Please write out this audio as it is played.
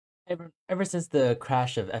Ever since the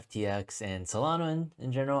crash of FTX and Solana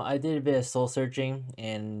in general, I did a bit of soul searching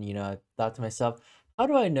and, I thought to myself, how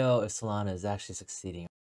do I know if Solana is actually succeeding?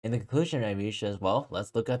 And the conclusion I reached is, well,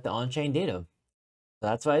 let's look at the on-chain data. So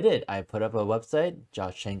that's what I did. I put up a website,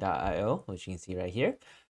 joshchain.io, which you can see right here.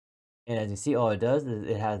 And as you see, all it does is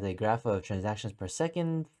it has a graph of transactions per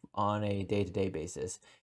second on a day-to-day basis.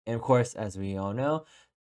 And of course, as we all know,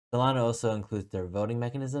 Solana also includes their voting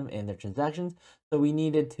mechanism in their transactions, so we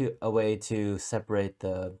needed a way to separate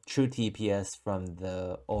the true TPS from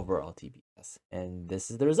the overall TPS, and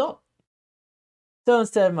this is the result. So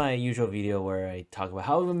instead of my usual video where I talk about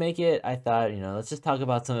how we would make it, I thought, let's just talk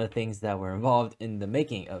about some of the things that were involved in the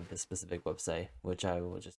making of this specific website, which I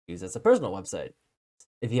will just use as a personal website.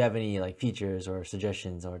 If you have any features or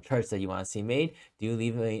suggestions or charts that you want to see made, do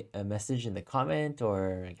leave a message in the comment,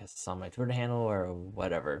 or I guess it's on my Twitter handle or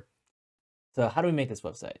whatever. So how do we make this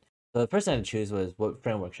website? So the first thing I had to choose was what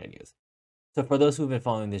framework should I use. So for those who've been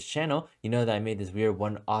following this channel, you know that I made this weird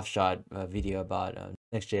one-off shot video about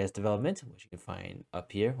Next.JS development, which you can find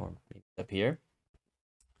up here or maybe up here.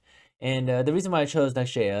 And the reason why I chose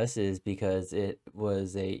Next.js is because it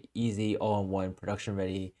was a easy all-in-one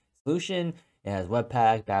production-ready solution. It has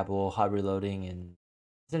Webpack, Babel, hot reloading, and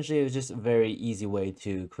essentially it was just a very easy way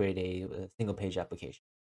to create a single-page application.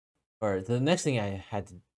 Or the next thing I had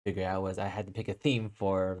to figure out was I had to pick a theme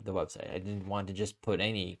for the website. I didn't want to just put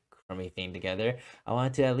any crummy theme together. I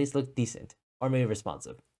wanted to at least look decent or maybe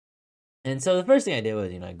responsive. And so the first thing I did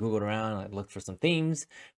was, I Googled around, I looked for some themes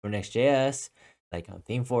for Next.js, like on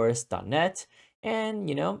themeforest.net. And,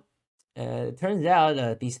 it turns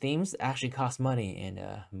out these themes actually cost money, and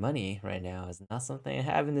money right now is not something I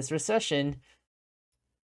have in this recession.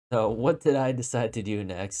 So what did I decide to do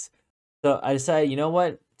next? So I decided, you know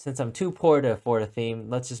what? Since I'm too poor to afford a theme,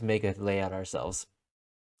 let's just make a layout ourselves.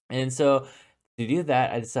 And so to do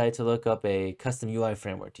that, I decided to look up a custom UI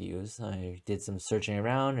framework to use. I did some searching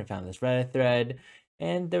around and found this Reddit thread,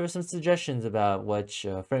 and there were some suggestions about which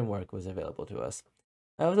framework was available to us.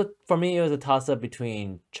 For me, it was a toss-up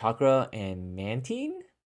between Chakra and Mantine,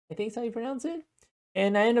 I think is how you pronounce it.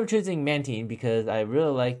 And I ended up choosing Mantine because I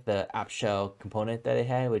really like the app shell component that it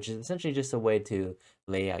had, which is essentially just a way to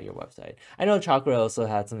lay out your website. I know Chakra also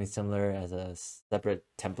had something similar as a separate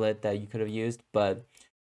template that you could have used, but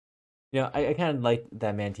I kind of like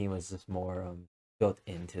that Mantine was just more built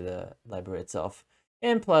into the library itself.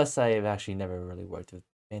 And plus, I've actually never really worked with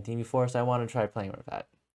Mantine before, so I want to try playing with that.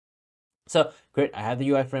 So great, I have the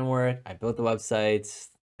UI framework, I built the website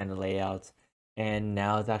and the layout, and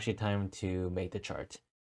now it's actually time to make the chart.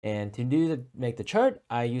 And to make the chart,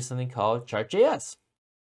 I use something called Chart.JS.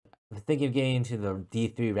 I'm thinking of getting into the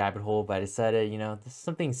D3 rabbit hole, but I decided, this is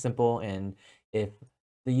something simple, and if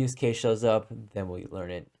the use case shows up, then we'll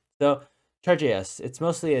learn it. So Chart.js, it's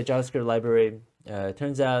mostly a JavaScript library. It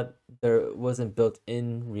turns out there wasn't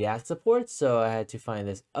built-in React support, so I had to find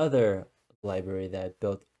this other library that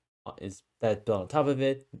built on top of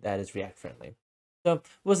it that is React friendly. So it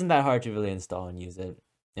wasn't that hard to really install and use it.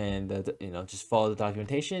 And just follow the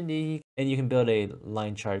documentation, and you can build a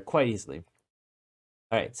line chart quite easily.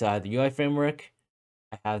 All right, so I have the UI framework,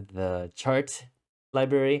 I have the chart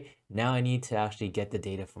library. Now I need to actually get the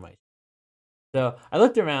data for my. So I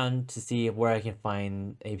looked around to see where I can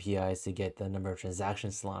find APIs to get the number of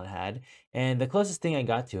transactions Solana had, and the closest thing I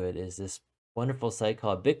got to it is this wonderful site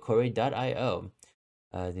called bitquery.io.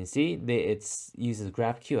 As you can see, it uses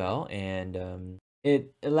GraphQL, and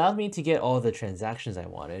it allowed me to get all the transactions I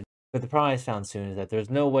wanted. But the problem I found soon is that there's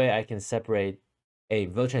no way I can separate a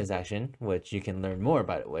vote transaction, which you can learn more,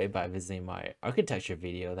 by the way, by visiting my architecture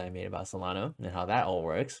video that I made about Solana and how that all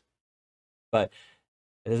works. But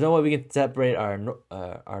there's no way we can separate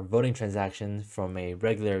our voting transactions from a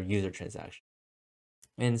regular user transaction.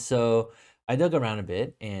 And so I dug around a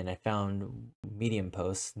bit, and I found Medium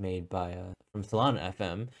posts made by from Solana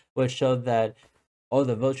FM, which showed that all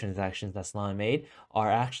the vote transactions that Solana made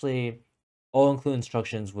are actually all include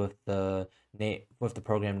instructions with the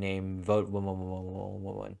program name vote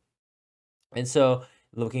 1111111. And so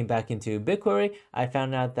looking back into BigQuery, I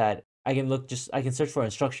found out that I can search for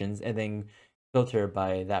instructions and then filter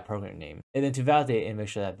by that program name. And then to validate and make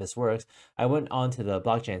sure that this works, I went onto the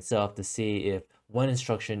blockchain itself to see if one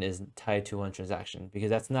instruction is tied to one transaction, because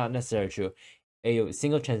that's not necessarily true. A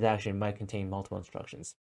single transaction might contain multiple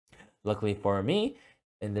instructions. Luckily for me,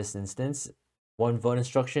 in this instance, one vote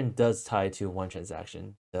instruction does tie to one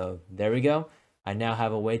transaction. So there we go. I now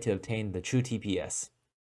have a way to obtain the true TPS.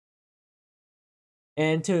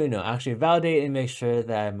 And to actually validate and make sure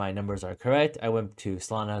that my numbers are correct, I went to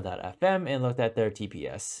Solana.fm and looked at their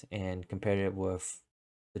TPS and compared it with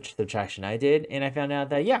the subtraction I did, and I found out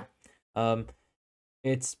that yeah,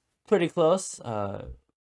 It's pretty close.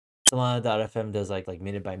 Solana.fm does like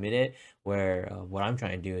minute by minute, where what I'm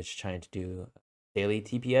trying to do is trying to do daily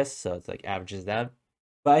TPS, so it's like averages that.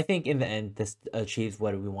 But I think in the end, this achieves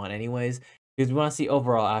what we want anyways, because we want to see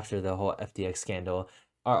overall after the whole FTX scandal,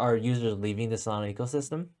 are users leaving the Solana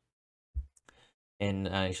ecosystem? And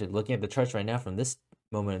actually looking at the charts right now from this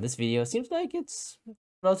moment in this video, it seems like it's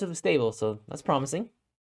relatively stable, so that's promising.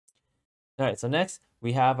 All right, so next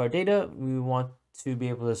we have our data. We want to be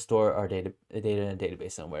able to store our data in a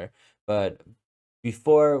database somewhere. But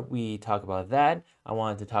before we talk about that, I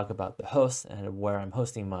wanted to talk about the host and where I'm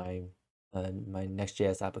hosting my my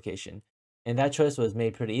Next.js application. And that choice was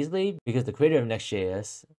made pretty easily because the creator of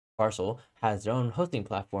Next.js, Vercel, has their own hosting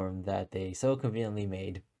platform that they so conveniently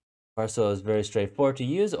made. Vercel is very straightforward to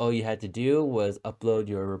use. All you had to do was upload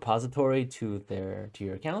your repository to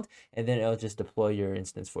your account, and then it'll just deploy your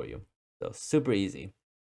instance for you. So super easy.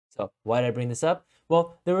 So why did I bring this up?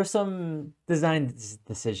 Well, there were some design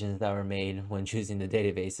decisions that were made when choosing the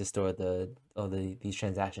database to store these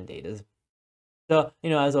transaction data. So,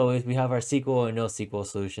 as always, we have our SQL and NoSQL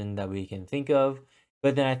solution that we can think of.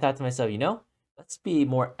 But then I thought to myself, let's be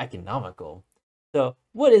more economical. So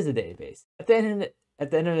what is a database? At the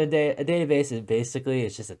end of the day, a database is basically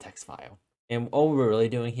it's just a text file. And all we're really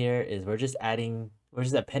doing here is we're just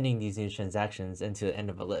appending these new transactions into the end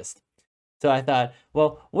of a list. So I thought,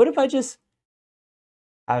 well, what if I just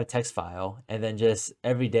have a text file and then just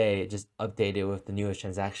every day just update it with the newest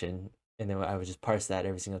transaction, and then I would just parse that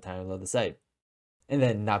every single time I load the site, and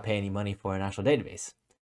then not pay any money for an actual database.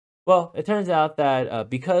 Well, it turns out that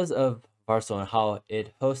because of Vercel and how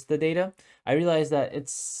it hosts the data, I realized that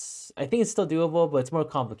I think it's still doable, but it's more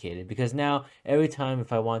complicated because now every time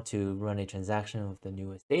if I want to run a transaction with the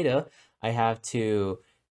newest data, I have to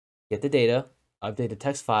get the data, update the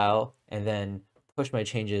text file, and then push my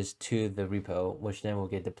changes to the repo, which then will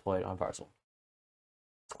get deployed on Vercel.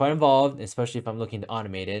 It's quite involved, especially if I'm looking to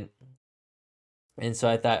automate it. And so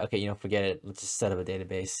I thought, okay, forget it. Let's just set up a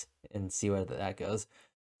database and see where that goes.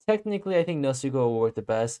 Technically, I think NoSQL will work the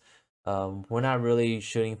best. We're not really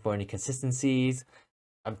shooting for any consistencies.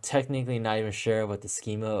 I'm technically not even sure what the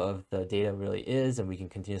schema of the data really is, and we can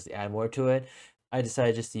continuously add more to it. I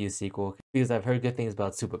decided just to use SQL because I've heard good things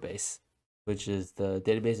about Supabase, which is the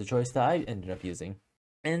database of choice that I ended up using.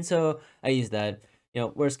 And so I used that.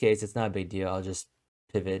 Worst case, it's not a big deal. I'll just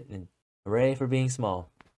pivot, and hooray for being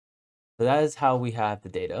small. So that is how we have the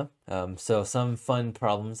data. So some fun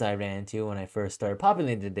problems I ran into when I first started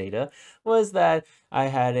populating the data was that I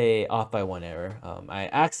had a off by one error. I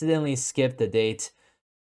accidentally skipped the date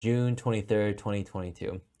June 23rd,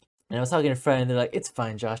 2022. And I was talking to a friend, they're like, it's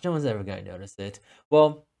fine, Josh, no one's ever going to notice it.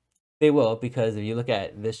 Well, they will, because if you look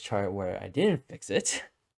at this chart where I didn't fix it,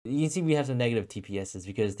 you can see we have some negative TPSs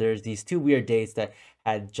because there's these two weird dates that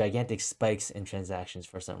had gigantic spikes in transactions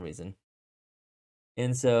for some reason.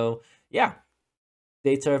 And so, yeah,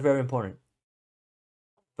 dates are very important.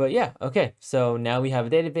 But yeah, okay, so now we have a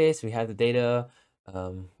database, we have the data,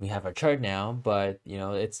 we have our chart now, but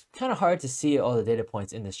it's kind of hard to see all the data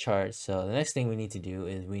points in this chart. So the next thing we need to do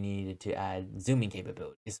is we needed to add zooming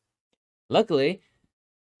capabilities. Luckily,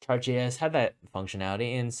 Chart.JS had that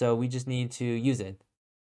functionality, and so we just need to use it.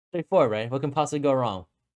 Straightforward, right? What can possibly go wrong?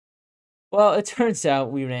 Well, it turns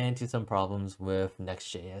out we ran into some problems with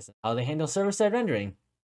Next.js and how they handle server-side rendering.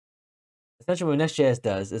 Essentially, what Next.js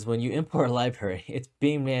does is when you import a library, it's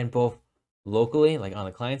being ran both locally, like on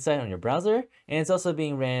the client side on your browser, and it's also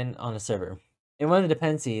being ran on a server. And one of the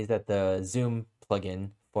dependencies that the Zoom plugin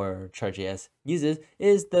for Chart.js uses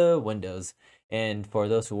is the Windows. And for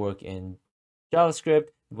those who work in JavaScript,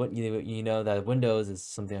 you know that Windows is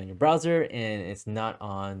something on your browser and it's not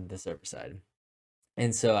on the server side.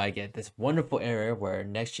 And so I get this wonderful error where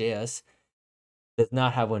Next.js does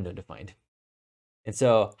not have window defined. And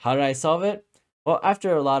so how did I solve it? Well,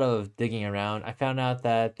 after a lot of digging around, I found out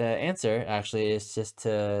that the answer actually is just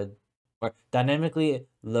to dynamically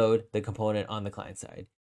load the component on the client side.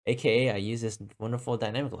 AKA, I use this wonderful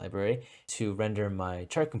dynamic library to render my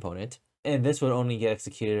chart component, and this would only get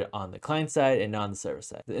executed on the client side and not on the server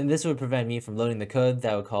side. And this would prevent me from loading the code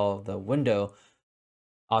that would call the window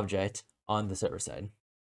object on the server side.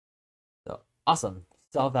 So awesome,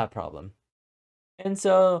 solve that problem. And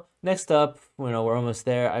so next up, we're almost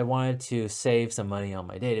there. I wanted to save some money on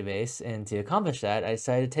my database, and to accomplish that, I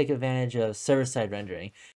decided to take advantage of server-side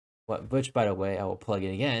rendering, which, by the way, I will plug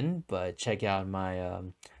it again, but check out my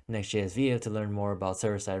Next.js video to learn more about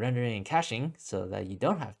server-side rendering and caching, so you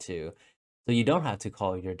don't have to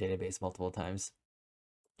call your database multiple times.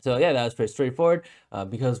 So yeah, that was pretty straightforward.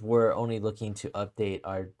 Because we're only looking to update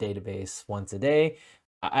our database once a day,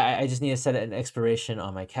 I just need to set an expiration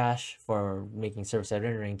on my cache for making server-side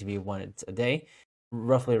rendering to be once a day,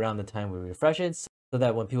 roughly around the time we refresh it, so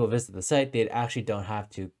that when people visit the site, they actually don't have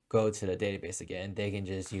to go to the database again. They can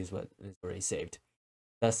just use what is already saved,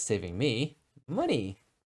 thus saving me money.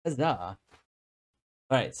 Huzzah!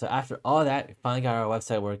 All right, so after all that, we finally got our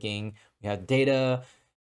website working. We have data.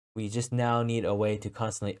 We just now need a way to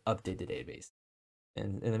constantly update the database.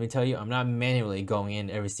 And let me tell you, I'm not manually going in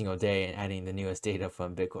every single day and adding the newest data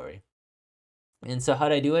from BigQuery. And so how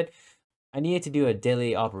do I do it? I needed to do a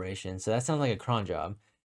daily operation. So that sounds like a cron job,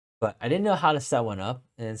 but I didn't know how to set one up.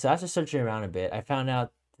 And so after searching around a bit, I found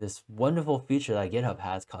out this wonderful feature that GitHub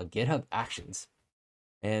has called Github Actions.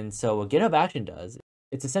 And so what GitHub Action does,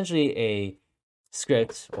 it's essentially a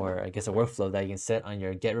script, or I guess a workflow that you can set on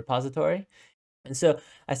your Git repository. And so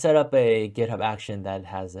I set up a GitHub action that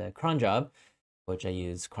has a cron job, which I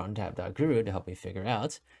use crontab.guru to help me figure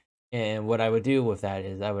out. And what I would do with that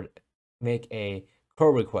is I would make a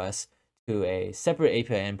curl request to a separate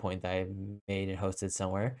API endpoint that I made and hosted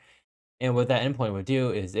somewhere. And what that endpoint would do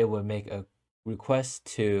is it would make a request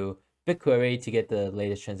to BigQuery to get the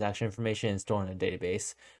latest transaction information and store in a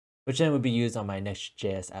database, which then would be used on my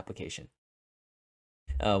Next.JS application.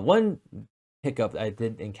 One hiccup I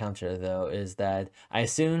did encounter, though, is that I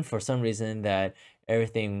assumed for some reason that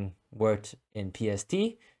everything worked in PST,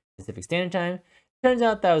 Pacific Standard Time. Turns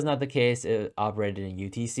out that was not the case. It operated in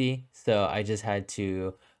UTC, so I just had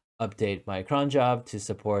to update my cron job to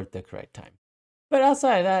support the correct time. But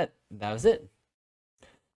outside of that, that was it.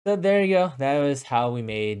 So there you go. That was how we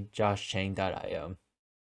made joshchang.io.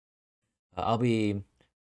 I'll be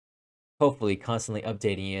hopefully constantly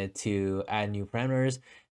updating it to add new parameters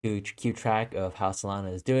to keep track of how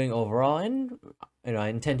Solana is doing overall, and I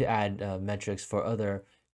intend to add metrics for other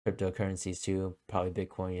cryptocurrencies too, probably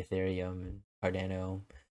Bitcoin, Ethereum, and Cardano,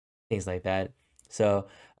 things like that. So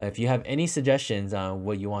if you have any suggestions on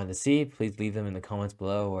what you want to see, please leave them in the comments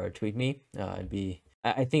below or tweet me.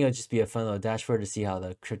 I think it'll just be a fun little dashboard to see how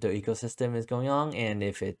the crypto ecosystem is going on, and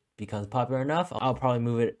if it becomes popular enough, I'll probably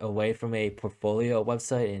move it away from a portfolio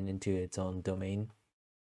website and into its own domain.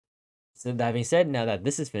 So that being said, now that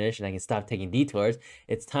this is finished and I can stop taking detours,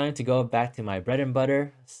 it's time to go back to my bread and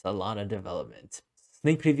butter, Solana development.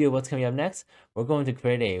 Sneak preview of what's coming up next. We're going to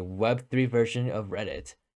create a Web3 version of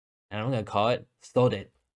Reddit. And I'm going to call it Sold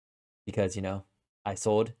It. Because, I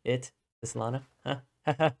sold it to Solana.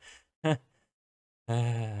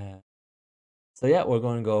 So yeah, we're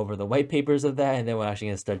going to go over the white papers of that, and then we're actually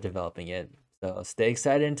going to start developing it. So stay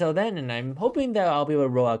excited until then, and I'm hoping that I'll be able to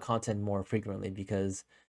roll out content more frequently, because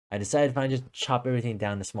I decided if I just chop everything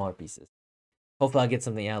down to smaller pieces. Hopefully I'll get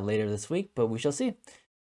something out later this week, but we shall see.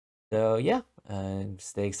 So yeah,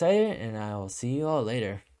 stay excited, and I will see you all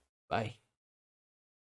later. Bye.